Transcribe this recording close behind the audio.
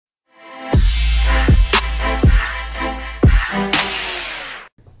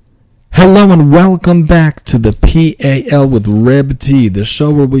Hello and welcome back to the PAL with Reb T, the show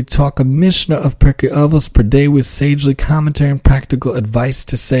where we talk a Mishnah of Pirkei Avos per day with sagely commentary and practical advice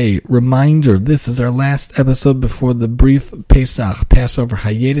to say. Reminder, this is our last episode before the brief Pesach, Passover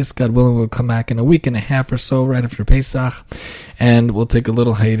hiatus. God willing, we'll come back in a week and a half or so right after Pesach, and we'll take a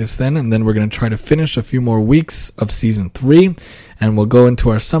little hiatus then, and then we're going to try to finish a few more weeks of Season 3, and we'll go into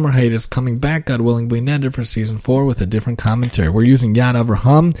our summer hiatus, coming back, God willing, Bli for Season 4 with a different commentary. We're using Yad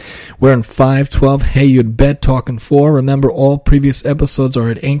Avraham. We're in 512 Hey Yud Bet Talking 4. Remember, all previous episodes are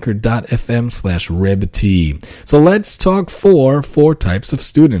at anchor.fm/RebT. So let's talk four types of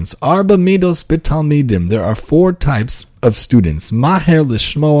students. Arba Midos B'Talmidim. There are four types of students. Maher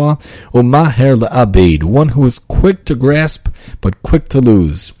Lishmoa or Maher Le'abed. One who is quick to grasp but quick to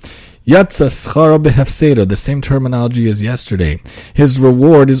lose. Yatsa schara behefseda, the same terminology as yesterday. His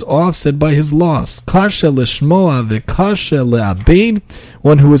reward is offset by his loss. Kasha lishmoa v'kasha le'abed,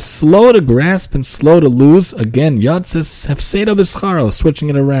 one who is slow to grasp and slow to lose. Again, yatsa hefseda b'schara,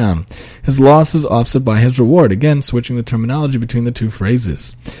 switching it around. His loss is offset by his reward. Again, switching the terminology between the two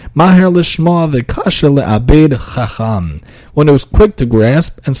phrases. Maher lishmoa v'kasha le'abed chacham. One who is quick to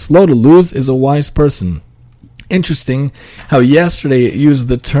grasp and slow to lose is a wise person. Interesting how yesterday it used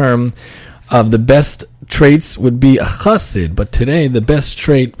the term of the best traits would be a chassid, but today the best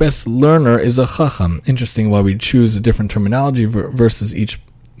trait, best learner is a chacham. Interesting why we choose a different terminology versus each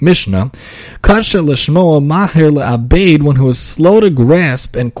Mishnah. Kasha lishmoa maher le'abed, one who is slow to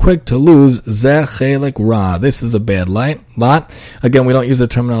grasp and quick to lose, zeh chelek ra. This is a bad lot. Again, we don't use the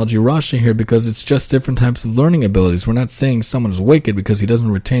terminology Rashi here because it's just different types of learning abilities. We're not saying someone is wicked because he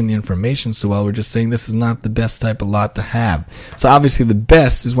doesn't retain the information so well. We're just saying this is not the best type of lot to have. So obviously the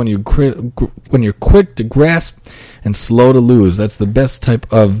best is when you're quick to grasp and slow to lose. That's the best type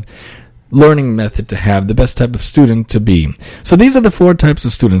of learning method to have, the best type of student to be. So these are the four types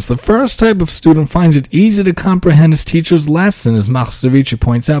of students. The first type of student finds it easy to comprehend his teacher's lesson, as Machzor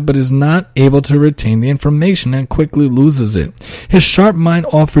points out, but is not able to retain the information and quickly loses it. His sharp mind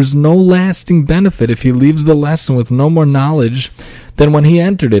offers no lasting benefit if he leaves the lesson with no more knowledge than when he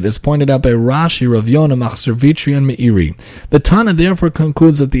entered it, as pointed out by Rashi, Rav Yonah, Machzor, and Meiri. The Tana therefore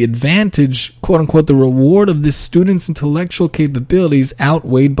concludes that the advantage, quote-unquote, the reward of this student's intellectual capabilities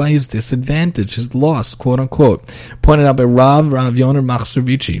outweighed by his disadvantage, his loss, quote-unquote, pointed out by Rav Yonah,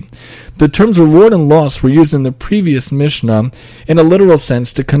 Machzor. The terms reward and loss were used in the previous Mishnah in a literal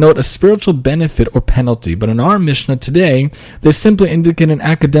sense to connote a spiritual benefit or penalty, but in our Mishnah today, they simply indicate an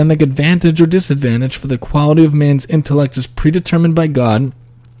academic advantage or disadvantage, for the quality of man's intellect is predetermined by God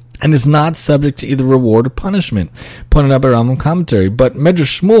and is not subject to either reward or punishment, pointed out by Rambam commentary. But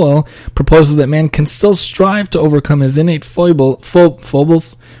Medrash Shmuel proposes that man can still strive to overcome his innate foibles, I'm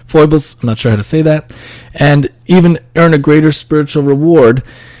not sure how to say that, and even earn a greater spiritual reward,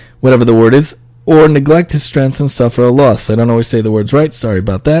 whatever the word is, or neglect his strengths and suffer a loss. I don't always say the words right, sorry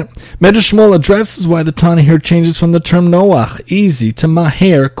about that. Medrash Shmuel addresses why the Tana here changes from the term Noach, easy, to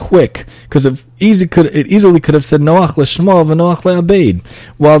Maher, quick, because it easily could have said Noach l'shmo v'Noach le'abed.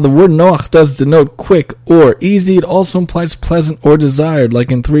 While the word Noach does denote quick or easy, it also implies pleasant or desired,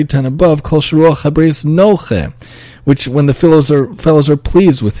 like in 3:10 above, Kol Sharuach Habreis Noche, which when the fellows are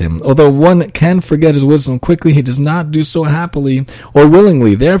pleased with him. Although one can forget his wisdom quickly, he does not do so happily or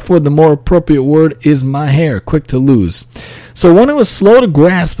willingly. Therefore, the more appropriate word is maher, quick to lose. So one who is slow to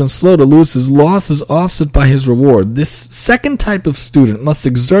grasp and slow to lose, his loss is offset by his reward. This second type of student must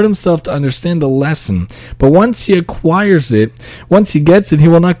exert himself to understand the lesson, but once he acquires it, once he gets it, he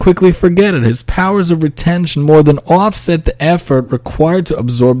will not quickly forget it. His powers of retention more than offset the effort required to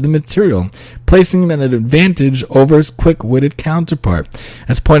absorb the material, placing him at an advantage over his quick-witted counterpart,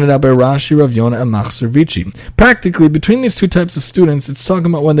 as pointed out by Rashi, Rav Yonah, and Machzor. Practically, between these two types of students, it's talking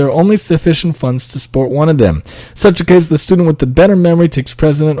about when there are only sufficient funds to support one of them. Such a case, the student with the better memory takes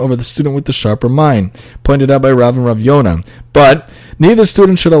precedent over the student with the sharper mind, pointed out by Rav and Rav Yonah. But neither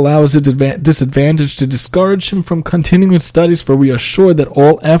student should allow his disadvantage to discourage him from continuing his studies, for we are sure that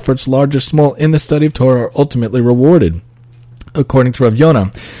all efforts, large or small, in the study of Torah are ultimately rewarded. According to Rav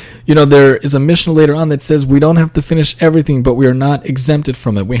Yonah, there is a Mishnah later on that says we don't have to finish everything, but we are not exempted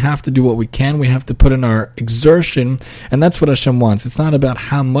from it. We have to do what we can. We have to put in our exertion, and that's what Hashem wants. It's not about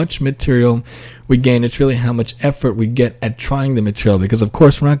how much material we gain. It's really how much effort we get at trying the material, because of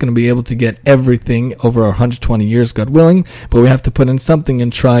course we're not going to be able to get everything over our 120 years, God willing, but we have to put in something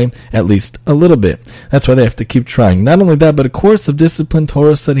and try at least a little bit. That's why they have to keep trying. Not only that, but a course of disciplined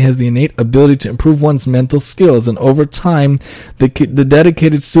Torah study has the innate ability to improve one's mental skills, and over time, the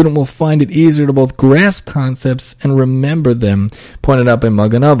dedicated student will find it easier to both grasp concepts and remember them, pointed out by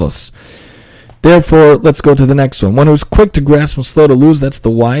Magen Avos. Therefore, let's go to the next one. One who is quick to grasp and slow to lose, that's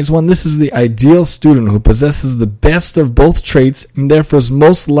the wise one. This is the ideal student who possesses the best of both traits and therefore is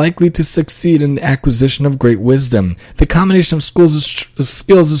most likely to succeed in the acquisition of great wisdom. The combination of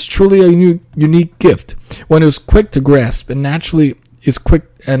skills is truly a unique gift. One who is quick to grasp and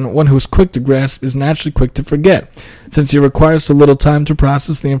one who is quick to grasp is naturally quick to forget, since he requires so little time to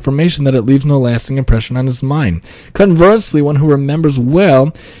process the information that it leaves no lasting impression on his mind. Conversely, one who remembers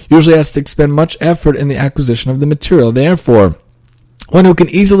well usually has to expend much effort in the acquisition of the material. Therefore, one who can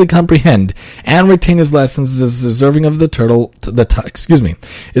easily comprehend and retain his lessons is deserving of the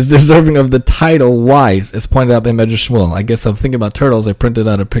title wise, as pointed out by Medrash Shmuel. I guess I'm thinking about turtles. I printed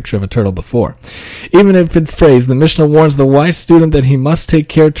out a picture of a turtle before. Even if it's phrased, the Mishnah warns the wise student that he must take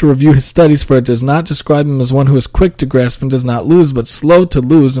care to review his studies, for it does not describe him as one who is quick to grasp and does not lose, but slow to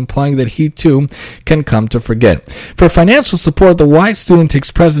lose, implying that he too can come to forget. For financial support, the wise student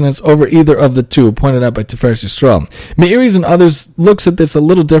takes precedence over either of the two, pointed out by Tiferes Yisrael. Me'iris and others looks at this a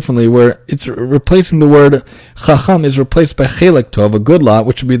little differently, where it's replacing the word chacham is replaced by chelek tov, a good lot,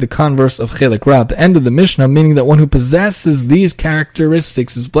 which would be the converse of chelek ra at the end of the Mishnah, meaning that one who possesses these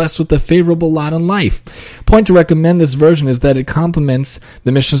characteristics is blessed with a favorable lot in life. Point to recommend this version is that it complements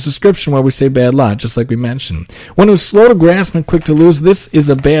the Mishnah's description where we say bad lot, just like we mentioned. One who is slow to grasp and quick to lose, this is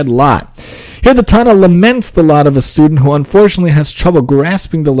a bad lot. Here the Tana laments the lot of a student who unfortunately has trouble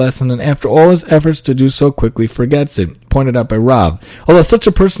grasping the lesson and after all his efforts to do so quickly forgets it, pointed out by Rav. Although such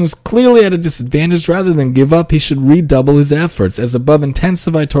a person is clearly at a disadvantage, rather than give up, he should redouble his efforts. As above,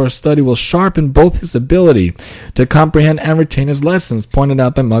 intensified Torah study will sharpen both his ability to comprehend and retain his lessons, pointed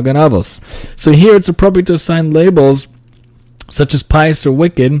out by Magen Avos. So here it's appropriate to assign labels such as pious or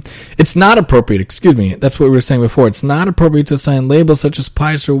wicked. It's not appropriate, that's what we were saying before. It's not appropriate to assign labels such as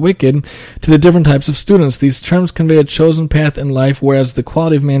pious or wicked to the different types of students. These terms convey a chosen path in life, whereas the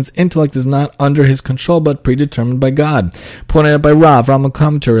quality of man's intellect is not under his control but predetermined by God. Pointed out by Rav, Rambam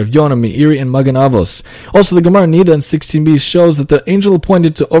commentary of Yonah, Meiri, and Magen Avos. Also, the Gemara Nida in 16b shows that the angel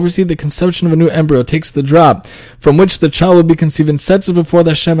appointed to oversee the conception of a new embryo takes the drop from which the child will be conceived and sets it before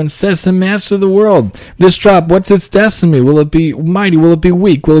the Hashem and says to Master of the world, this drop, what's its destiny? Will it be mighty? Will it be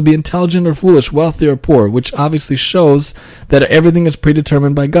weak? Will it be intelligent or foolish, wealthy or poor? Which obviously shows that everything is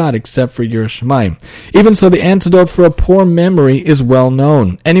predetermined by God except for Yiras Shamayim. Even so, the antidote for a poor memory is well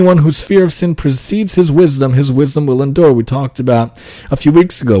known. Anyone whose fear of sin precedes his wisdom will endure. We talked about a few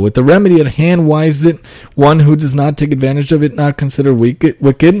weeks ago. With the remedy at hand, why is it one who does not take advantage of it not considered wicked?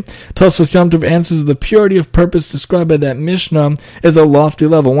 Tosfos Yom Tov answers the purity of purpose described by that Mishnah is a lofty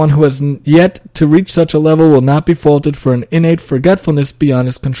level. One who has yet to reach such a level will not be faulted for an innate forgetfulness beyond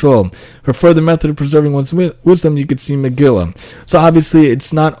his control. For further method of preserving one's wisdom, you could see Megillah. So obviously,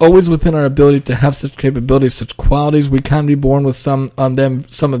 it's not always within our ability to have such capabilities, such qualities. We can be born with some of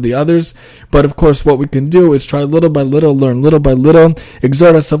the others. But of course, what we can do is try little by little, learn little by little,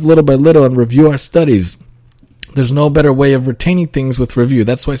 exert ourselves little by little, and review our studies. There's no better way of retaining things with review.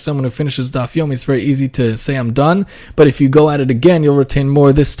 That's why someone who finishes Daf Yomi, it's very easy to say, I'm done. But if you go at it again, you'll retain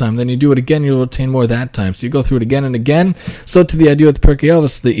more this time. Then you do it again, you'll retain more that time. So you go through it again and again. So to the idea with Pirkei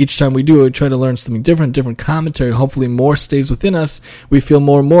Avos, that each time we do it, we try to learn something different commentary. Hopefully more stays within us. We feel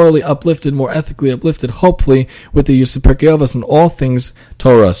more morally uplifted, more ethically uplifted, hopefully, with the use of Pirkei Avos in all things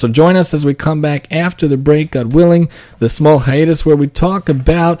Torah. So join us as we come back after the break, God willing, the small hiatus where we talk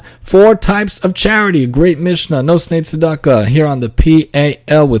about 4 types of charity. A great Mishnah. No Snei Tzedakah here on the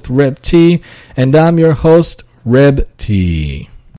PAL with Reb T, and I'm your host, Reb T.